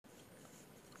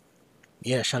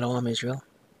Yeah, Shalom Israel.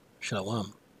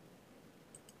 Shalom.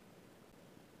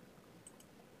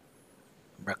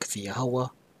 Brakathi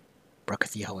Yahawah,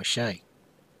 Brakathi Yahawashi.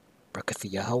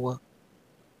 Brakathi Yahawah,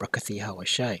 Brakathi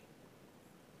Yahawashi.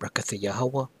 Brakathi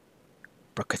Yahawah,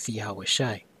 Brakathi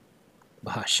Yahawashi.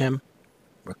 Bahasham,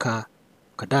 Barak,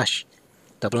 Qadash.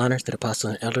 Double honors to the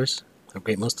apostles and elders, a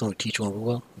great Muslim who teach one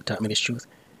well, who taught me this truth.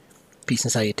 Peace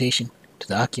and salutation to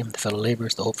the Akim, the fellow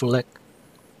laborers, the hopeful elect,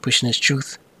 pushing this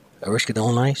truth, a risk of their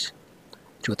own lives,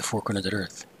 to at the four corners of the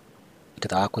earth. To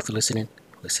the Ak with the listening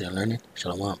and learning,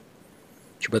 Shalom.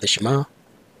 It's your brother Shema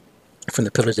from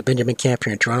the Pillars of Benjamin camp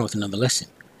here in Toronto with another lesson.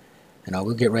 And I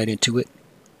will get right into it,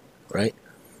 right?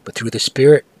 But through the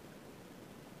spirit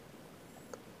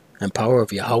and power of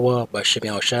Yahawah, Bahasham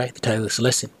Yahawashi, the title of this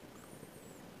lesson,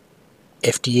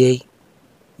 FDA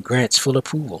grants full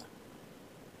approval.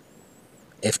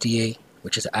 FDA,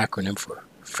 which is an acronym for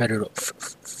Federal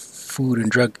Food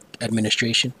and Drug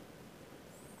Administration,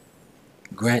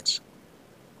 grants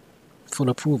full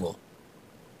approval.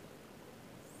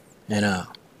 And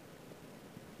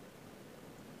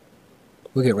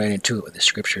we'll get right into it with the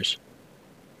scriptures,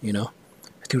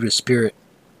 through the spirit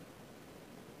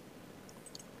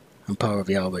and power of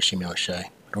Yahweh Bahasham Yahawashi. I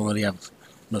don't really have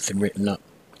nothing written up.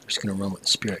 I'm just going to run with the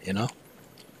spirit,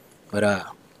 But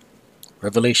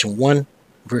Revelation 1,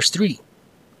 verse 3,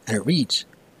 and it reads,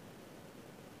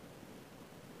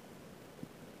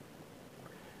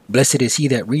 Blessed is he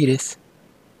that readeth,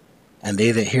 and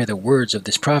they that hear the words of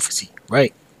this prophecy.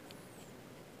 Right?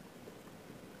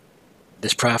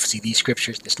 This prophecy, these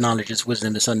scriptures, this knowledge, this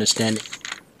wisdom, this understanding.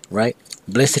 Right?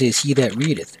 Blessed is he that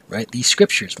readeth. Right? These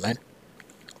scriptures, man.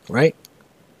 Right?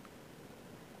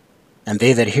 And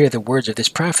they that hear the words of this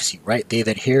prophecy. Right? They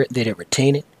that hear it, they that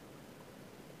retain it,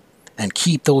 and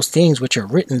keep those things which are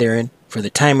written therein, for the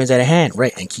time is at hand.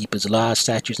 Right? And keep his laws,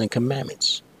 statutes, and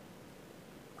commandments.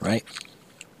 Right?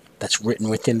 That's written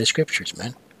within the scriptures,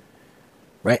 man.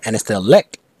 Right? And it's the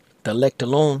elect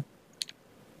alone,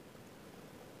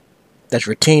 that's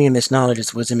retaining this knowledge,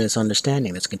 this wisdom, this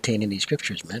understanding that's contained in these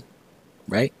scriptures, man.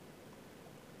 Right?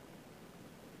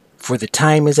 For the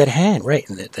time is at hand, right?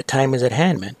 And the time is at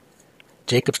hand, man.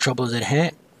 Jacob's trouble is at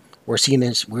hand. We're seeing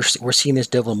this. We're seeing this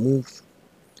devil move.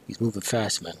 He's moving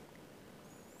fast, man.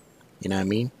 You know what I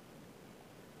mean?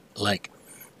 Like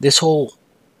this whole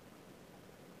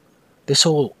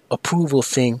approval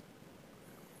thing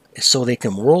is so they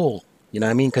can roll. You know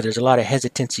what I mean? Because there's a lot of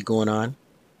hesitancy going on,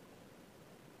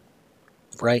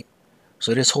 right?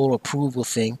 So this whole approval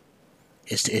thing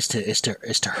is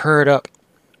to herd up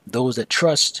those that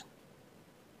trust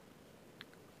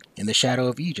in the shadow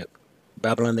of Egypt,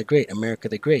 Babylon the Great, America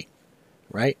the Great,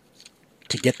 right?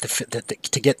 To get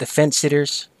the fence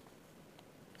sitters,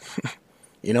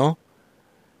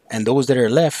 and those that are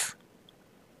left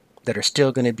that are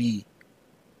still going to be,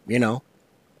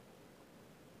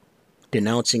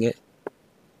 denouncing it,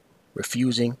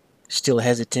 refusing, still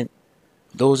hesitant.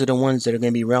 Those are the ones that are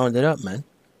going to be rounded up, man.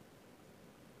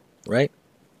 Right?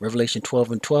 Revelation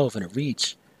 12 and 12, and it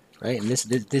reads, right? And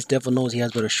this devil knows he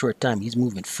has but a short time. He's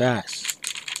moving fast,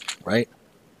 right?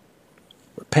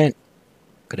 Repent,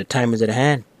 because the time is at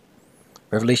hand.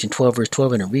 Revelation 12, verse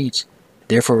 12, and it reads,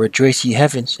 Therefore rejoice ye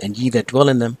heavens, and ye that dwell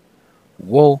in them.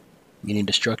 Woe, meaning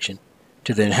destruction,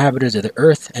 to the inhabitants of the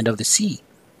earth and of the sea.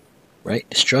 Right?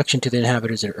 Destruction to the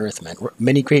inhabitants of the earth, man.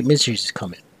 Many great miseries is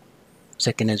coming.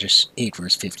 2 Ezra 8,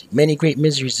 verse 50. Many great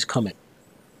miseries is coming.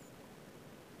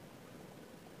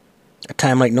 A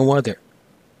time like no other.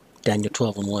 Daniel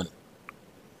 12 and 1.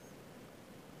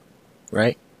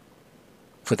 Right?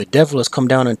 For the devil has come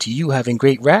down unto you having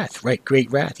great wrath. Right?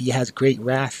 Great wrath. He has great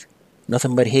wrath.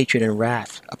 Nothing but hatred and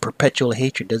wrath. A perpetual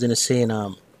hatred. Doesn't it say in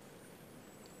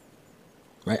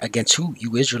right? Against who?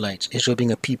 You Israelites. Israel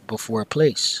being a people before a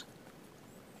place.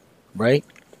 Right?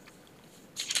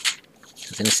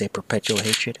 Doesn't it say perpetual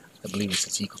hatred? I believe it's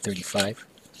Ezekiel 35.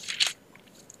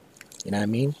 You know what I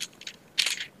mean?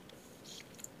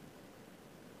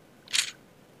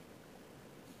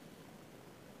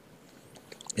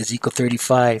 Ezekiel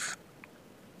 35,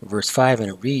 verse 5, and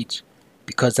it reads,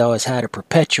 Because thou hast had a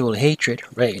perpetual hatred,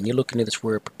 right? And you're looking at this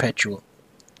word perpetual.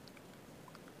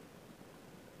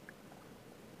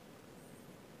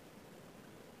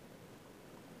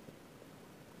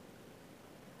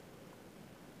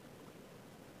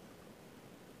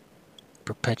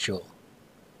 Perpetual.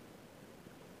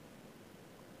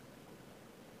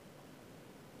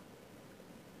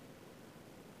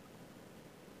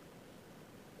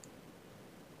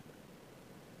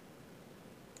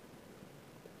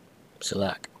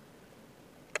 Select.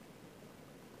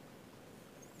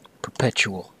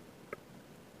 Perpetual.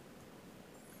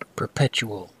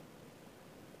 Perpetual.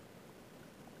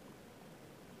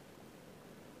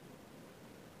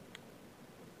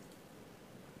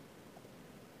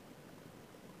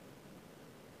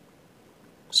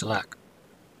 Salak.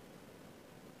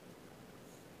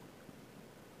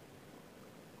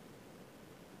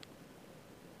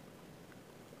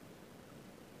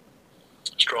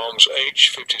 Strong's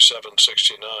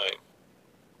H5769.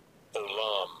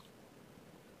 Olam.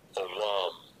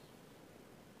 Olam.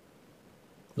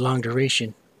 Long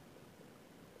duration.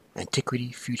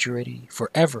 Antiquity, futurity,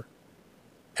 forever.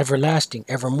 Everlasting,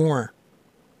 evermore.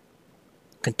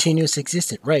 Continuous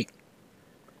existent, right?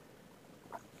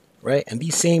 Right? And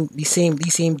these same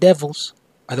devils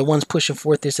are the ones pushing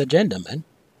forth this agenda, man.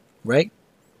 Right?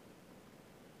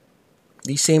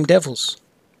 These same devils.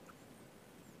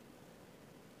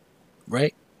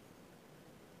 Right?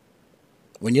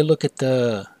 When you look at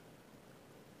the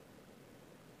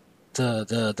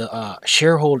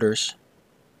shareholders,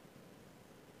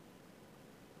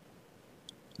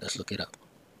 let's look it up.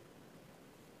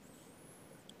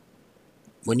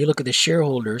 When you look at the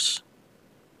shareholders,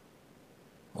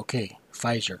 okay,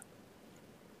 Pfizer,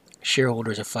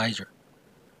 shareholders of Pfizer,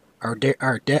 our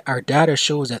data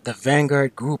shows that the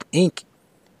Vanguard Group Inc.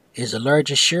 is the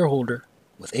largest shareholder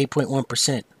with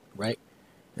 8.1%, right?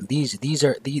 And these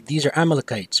are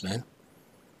Amalekites, man,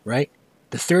 right?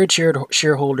 The third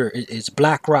shareholder is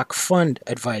BlackRock Fund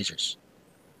Advisors,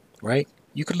 right?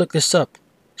 You could look this up.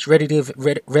 It's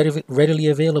readily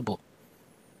available,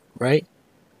 right?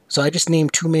 So I just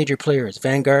named two major players,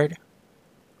 Vanguard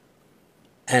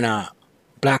and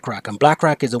BlackRock. And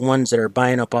BlackRock is the ones that are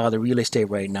buying up all the real estate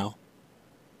right now,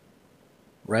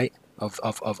 right? Of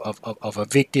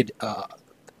evicted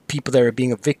people that are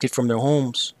being evicted from their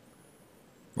homes,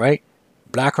 right?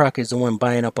 BlackRock is the one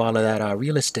buying up all of that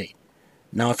real estate.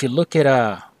 Now, if you look at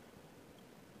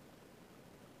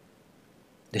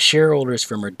the shareholders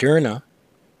for Moderna,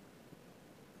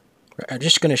 I'm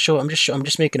just gonna show. I'm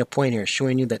just making a point here,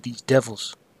 showing you that these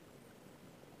devils,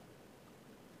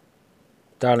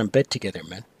 they're all in bed together,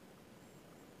 man.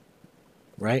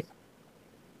 Right?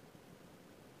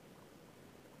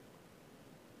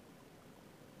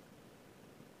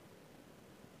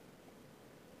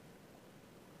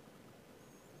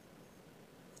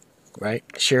 Right?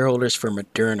 Shareholders for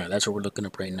Moderna. That's what we're looking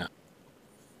up right now.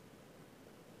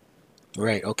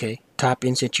 Right? Okay. Top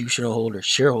institutional holders,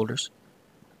 shareholders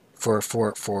for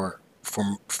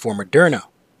Moderna.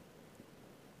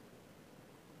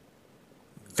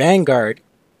 Vanguard.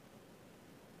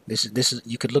 This is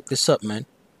you could look this up, man.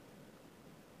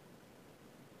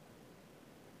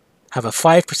 Have a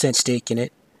 5% stake in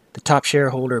it. The top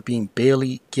shareholder being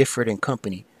Bailey, Gifford and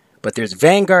Company. But there's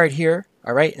Vanguard here,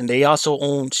 all right, and they also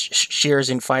own shares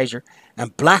in Pfizer,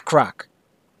 and BlackRock.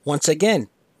 Once again,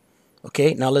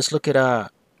 okay. Now let's look at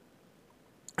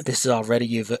this is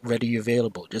already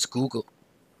available. Just Google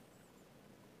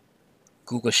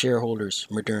shareholders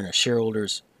Moderna,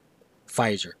 shareholders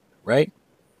Pfizer, right?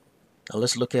 Now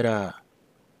let's look at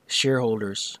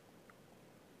shareholders.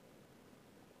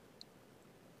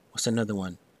 What's another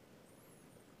one?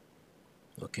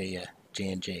 Okay, yeah,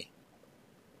 J&J.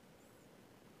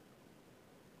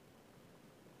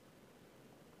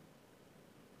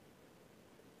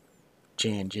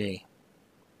 J&J.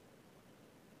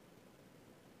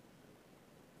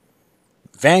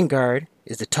 Vanguard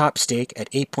is the top stake at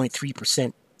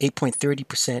 8.3%,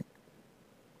 8.30%.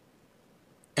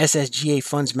 SSGA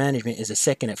Funds Management is the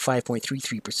second at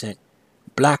 5.33%.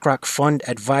 BlackRock Fund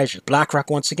Advisors. BlackRock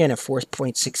once again at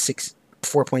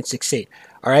 4.68.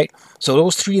 All right. So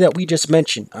those three that we just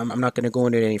mentioned, I'm not going to go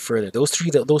into it any further. Those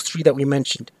three that we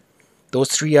mentioned,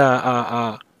 those three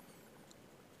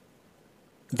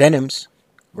Venoms,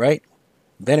 right?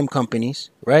 Venom companies,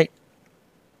 right?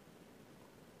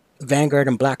 Vanguard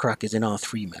and BlackRock is in all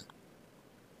three, man.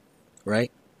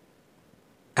 Right?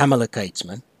 Amalekites,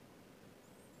 man.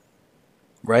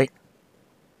 Right?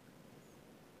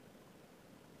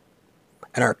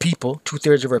 And our people,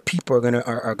 2/3 of our people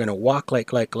are gonna walk like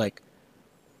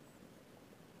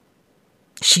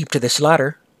sheep to the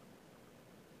slaughter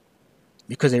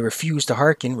because they refuse to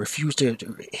hearken, refuse to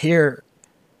hear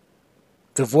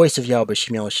the voice of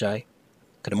Yahawashi.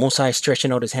 The Most High is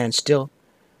stretching out his hand still.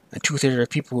 And 2/3 of the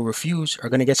people who refuse are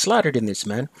going to get slaughtered in this,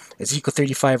 man. Ezekiel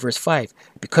 35 verse 5.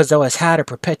 Because thou hast had a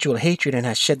perpetual hatred and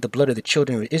hast shed the blood of the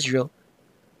children of Israel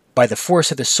by the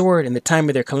force of the sword in the time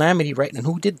of their calamity, right? And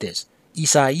who did this?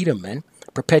 Esau, Edom, man.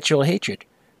 Perpetual hatred.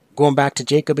 Going back to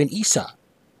Jacob and Esau.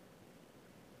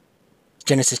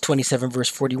 Genesis 27 verse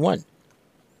 41.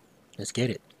 Let's get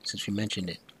it, since we mentioned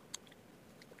it.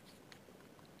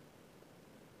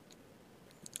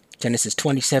 Genesis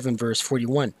 27 verse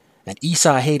 41. And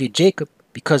Esau hated Jacob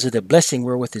because of the blessing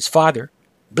wherewith his father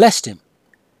blessed him.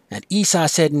 And Esau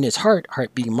said in his heart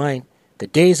being mine, the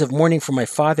days of mourning for my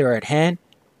father are at hand,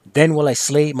 Then will I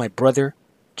slay my brother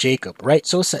Jacob. Right?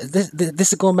 So this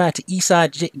is going back to Esau.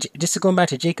 This is going back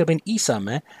to Jacob and Esau,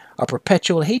 man. A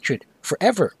perpetual hatred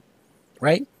forever.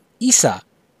 Right? Esau,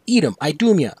 Edom,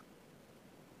 Idumea.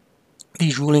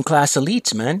 These ruling class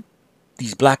elites, man.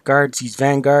 These black guards, these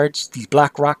vanguards, these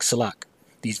black rock salak.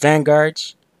 These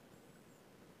vanguards.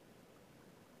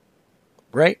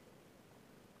 Right?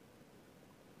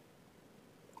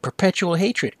 Perpetual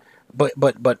hatred.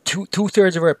 But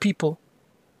two-thirds of our people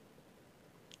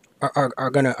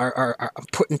are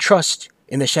putting trust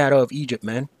in the shadow of Egypt,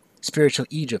 man. Spiritual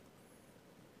Egypt.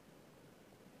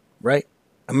 Right?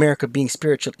 America being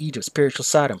spiritual Egypt, spiritual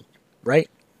Sodom. Right?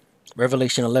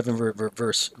 Revelation 11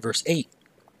 verse 8,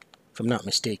 if I'm not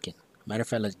mistaken. Matter of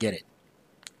fact, let's get it.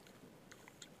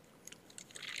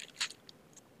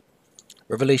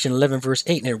 Revelation 11 verse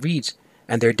 8, and it reads,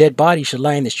 and their dead bodies shall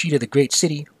lie in the street of the great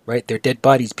city. Right? Their dead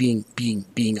bodies being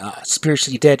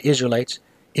spiritually dead Israelites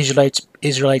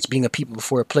being a people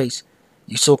before a place.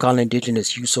 You so-called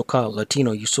indigenous, you so-called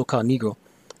Latino, you so-called Negro.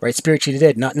 Right? Spiritually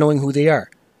dead, not knowing who they are.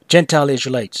 Gentile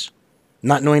Israelites,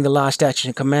 not knowing the law, statutes,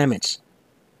 and commandments.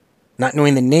 Not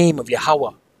knowing the name of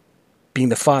Yahawah, being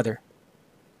the Father.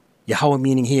 Yahawah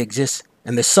meaning He exists.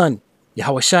 And the Son,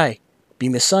 Yahawashi,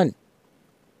 being the Son.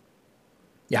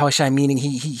 Yahawashi meaning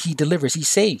He delivers, He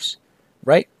saves.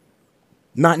 Right?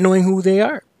 Not knowing who they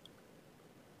are.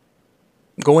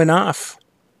 Going off.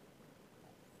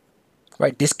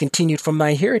 Right? Discontinued from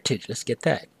thy heritage. Let's get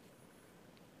that.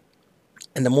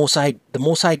 And the Most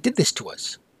High did this to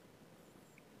us.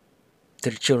 To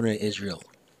the children of Israel.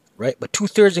 Right? But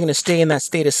two-thirds are going to stay in that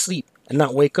state of sleep and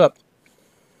not wake up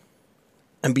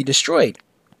and be destroyed.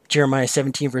 Jeremiah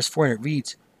 17 verse 4, and it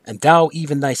reads, and thou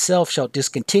even thyself shalt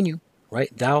discontinue. Right?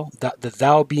 The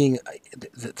thou being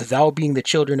the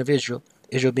children of Israel,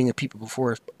 Israel being a people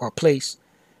before our place,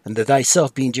 and the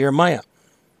thyself being Jeremiah.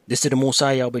 This is the Most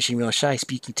High Yahawashi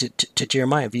speaking to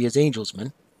Jeremiah via his angels,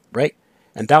 man. Right?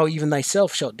 And thou even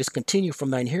thyself shalt discontinue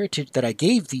from thine heritage that I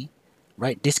gave thee.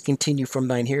 Right? Discontinue from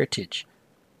thine heritage.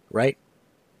 Right?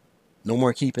 No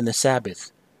more keeping the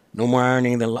Sabbath. No more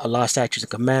honoring the law, statutes, and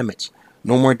commandments.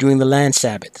 No more doing the land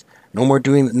Sabbath. No more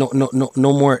doing no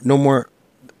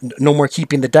more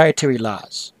keeping the dietary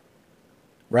laws.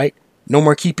 Right? No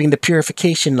more keeping the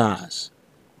purification laws.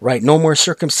 Right? No more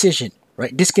circumcision.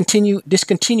 Right?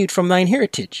 Discontinued from thine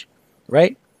heritage.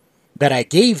 Right? That I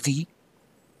gave thee,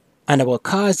 and I will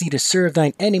cause thee to serve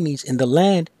thine enemies in the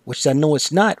land which thou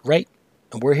knowest not. Right?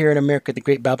 And we're here in America, the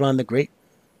great Babylon the Great.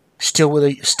 Still with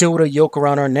a yoke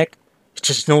around our neck. It's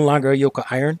just no longer a yoke of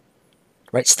iron.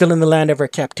 Right? Still in the land of our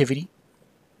captivity.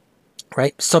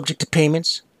 Right? Subject to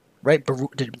payments. Right?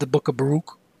 The book of Barak.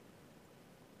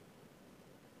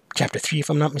 Chapter 3, if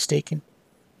I'm not mistaken.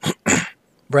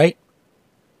 Right?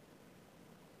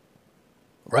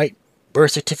 Right?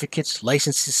 Birth certificates,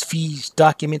 licenses, fees,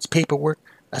 documents, paperwork.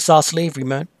 That's all slavery,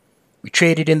 man. We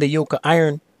traded in the yoke of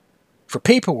iron for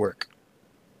paperwork.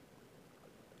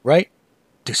 Right?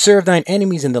 To serve thine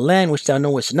enemies in the land which thou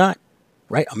knowest not,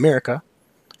 right, America,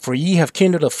 for ye have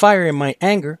kindled a fire in my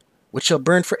anger, which shall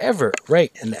burn forever,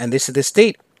 right, and this is the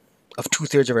state of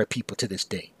two-thirds of our people to this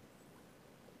day,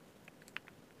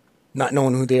 not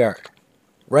knowing who they are,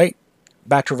 right,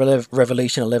 back to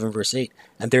Revelation 11 verse 8,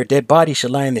 and their dead bodies shall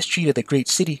lie in the street of the great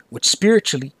city, which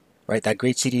spiritually, right, that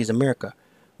great city is America,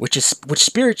 which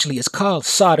spiritually is called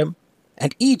Sodom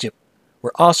and Egypt,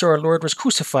 where also our Lord was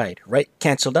crucified, right,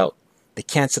 canceled out. They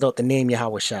canceled out the name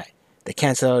Yahawashi. They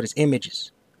canceled out his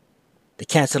images. They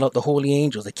canceled out the holy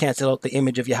angels. They canceled out the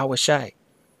image of Yahawashi.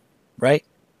 Right?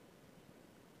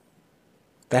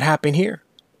 That happened here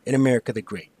in America the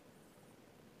Great.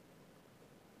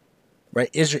 Right?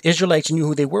 Israelites knew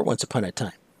who they were once upon a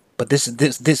time. But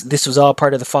this was all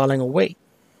part of the falling away.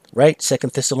 Right? 2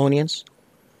 Thessalonians.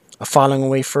 A falling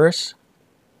away first.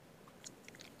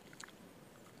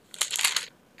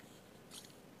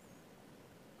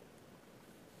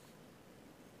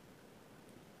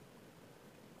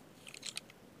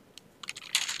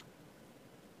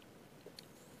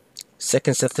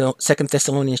 Second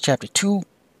Thessalonians chapter 2,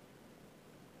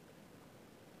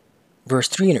 verse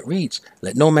 3, and it reads,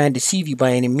 let no man deceive you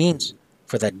by any means,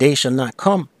 for that day shall not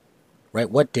come. Right?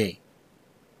 What day?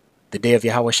 The day of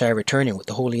Yahawashi returning with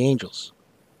the holy angels.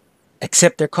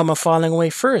 Except there come a falling away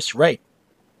first. Right?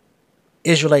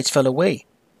 Israelites fell away,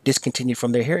 discontinued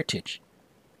from their heritage,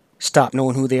 stopped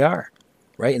knowing who they are.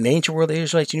 Right? In the ancient world, the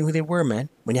Israelites knew who they were, man.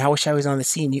 When Yahawashi was on the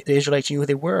scene, the Israelites knew who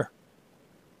they were.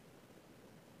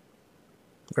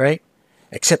 Right?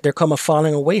 Except there come a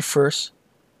falling away first,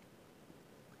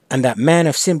 and that man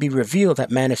of sin be revealed, that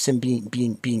man of sin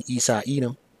being Esau,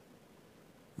 Edom.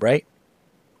 Right?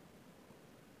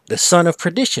 The son of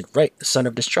perdition, right? The son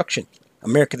of destruction.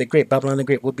 America the Great, Babylon the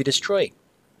Great will be destroyed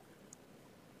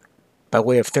by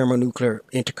way of thermonuclear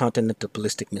intercontinental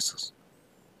ballistic missiles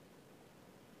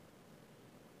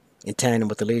in tandem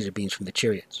with the laser beams from the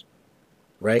chariots,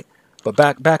 right? But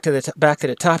back to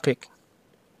the topic,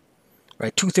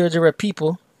 right? 2/3 of our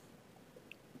people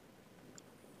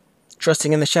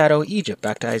trusting in the shadow of Egypt.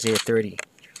 Back to Isaiah 30,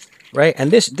 right?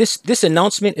 And this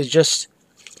announcement is just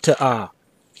to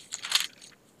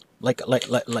like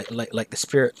the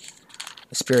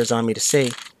spirit is on me to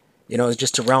say, you know, it's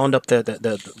just to round up the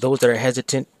those that are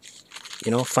hesitant,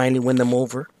 you know, finally win them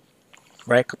over,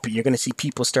 right? You're gonna see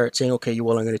people start saying, okay,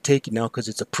 well, I'm gonna take it now because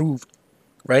it's approved,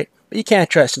 right? But you can't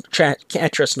trust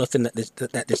nothing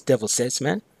that this devil says,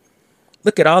 man.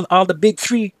 Look at all the big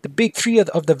three. The big three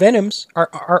of the venoms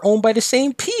are owned by the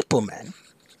same people, man.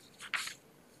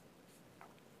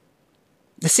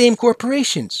 The same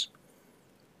corporations.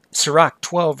 Sirach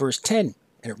 12 verse 10,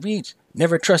 and it reads,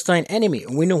 "Never trust thine enemy."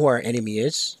 And we know who our enemy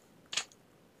is,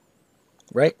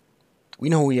 right? We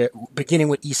know who we are, beginning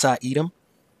with Esau, Edom,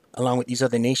 along with these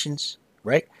other nations,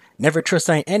 right? Never trust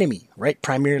thine enemy, right?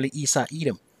 Primarily Esau,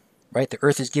 Edom, right? The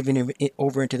earth is given him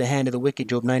over into the hand of the wicked,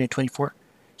 Job 9 and 24.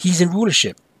 He's in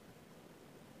rulership,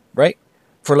 right?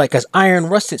 For like as iron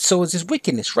rusted, so is his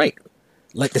wickedness, right?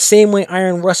 Like the same way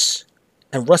iron rusts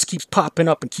and rust keeps popping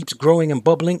up and keeps growing and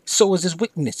bubbling, so is his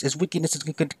wickedness. His wickedness is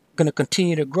going to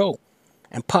continue to grow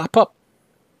and pop up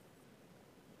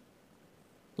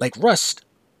like rust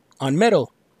on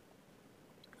metal.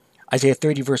 Isaiah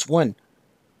 30 verse 1.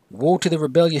 Woe to the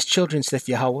rebellious children, saith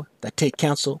Yahawah, that take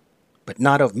counsel, but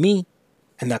not of me,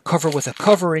 and that cover with a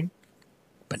covering,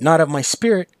 but not of my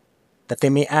spirit, that they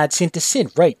may add sin to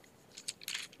sin. Right.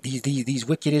 These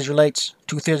wicked Israelites,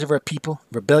 2/3 of our people,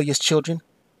 rebellious children,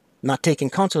 not taking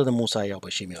counsel of the Most High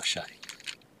Yahawashi.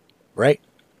 Right?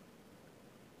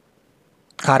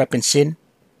 Caught up in sin.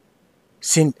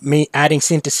 Adding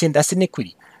sin to sin, that's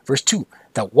iniquity. Verse 2.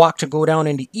 That walk to go down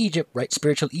into Egypt, right?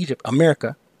 Spiritual Egypt,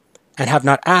 America, and have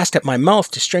not asked at my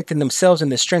mouth to strengthen themselves in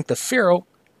the strength of Pharaoh,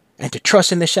 and to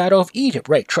trust in the shadow of Egypt,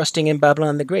 right? Trusting in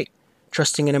Babylon the Great,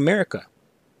 trusting in America,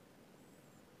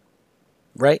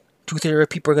 right? 2/3 of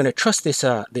people are going to trust this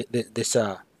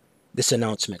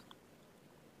announcement,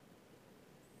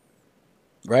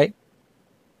 right?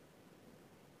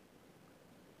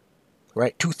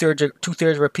 Right? Two-thirds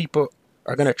of our people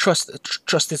are going to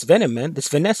trust this venom, man, this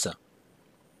Vanessa,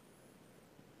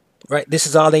 right? This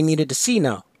is all they needed to see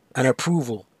now, an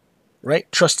approval, right?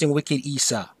 Trusting wicked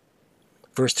Esau.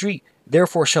 Verse 3,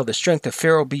 therefore shall the strength of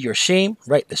Pharaoh be your shame,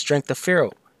 right? The strength of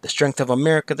Pharaoh, the strength of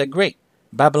America the Great,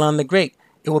 Babylon the Great,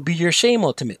 it will be your shame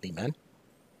ultimately, man.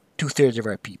 2/3 of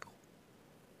our people.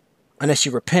 Unless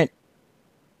you repent,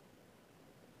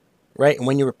 right? And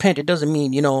when you repent, it doesn't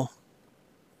mean, you know,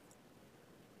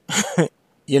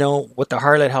 what the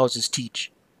harlot houses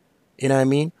teach. You know what I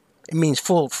mean? It means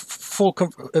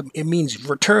it means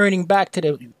returning back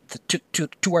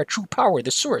to our true power,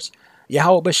 the source.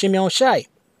 Yahawah Bahasham Yahawashi.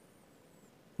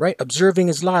 Right? Observing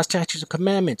his laws, statutes, and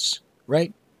commandments.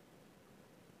 Right?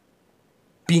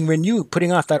 Being renewed,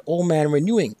 putting off that old man,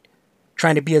 renewing,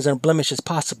 trying to be as unblemished as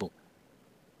possible.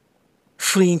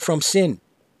 Fleeing from sin.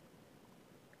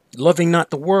 Loving not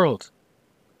the world.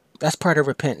 That's part of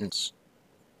repentance.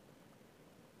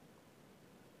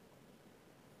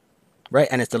 Right?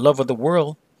 And it's the love of the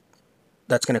world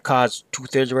that's going to cause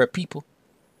 2/3 of our people,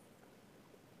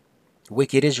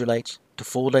 wicked Israelites, to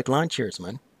fold like lawn chairs,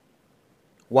 man.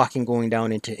 Walking, going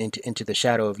down into the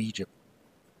shadow of Egypt.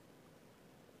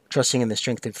 Trusting in the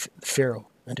strength of Pharaoh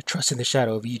and to trust in the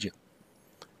shadow of Egypt.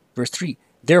 Verse 3,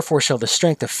 therefore shall the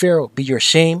strength of Pharaoh be your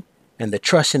shame, and the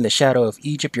trust in the shadow of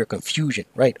Egypt your confusion.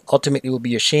 Right? Ultimately will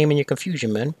be your shame and your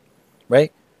confusion, man.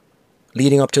 Right?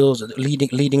 Leading up to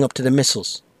the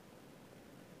missiles.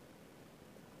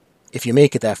 If you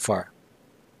make it that far,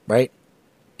 right?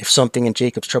 If something in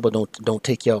Jacob's trouble don't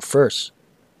take you out first,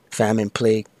 famine,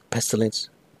 plague, pestilence,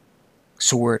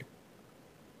 sword,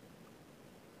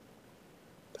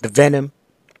 the venom,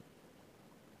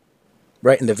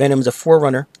 right? And the venom is a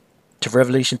forerunner to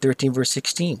Revelation 13 verse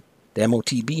 16, the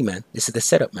MOTB, man. This is the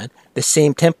setup, man. The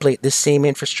same template, this same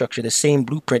infrastructure, the same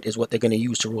blueprint is what they're going to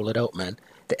use to roll it out, man.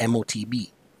 The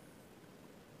MOTB.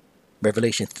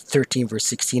 Revelation 13 verse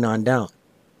 16 on down.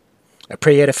 I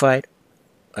pray edified.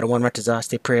 I don't want to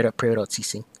stay prayed up,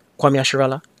 ceasing. Kwame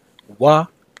Asharala. Wa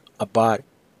abad.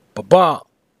 Baba.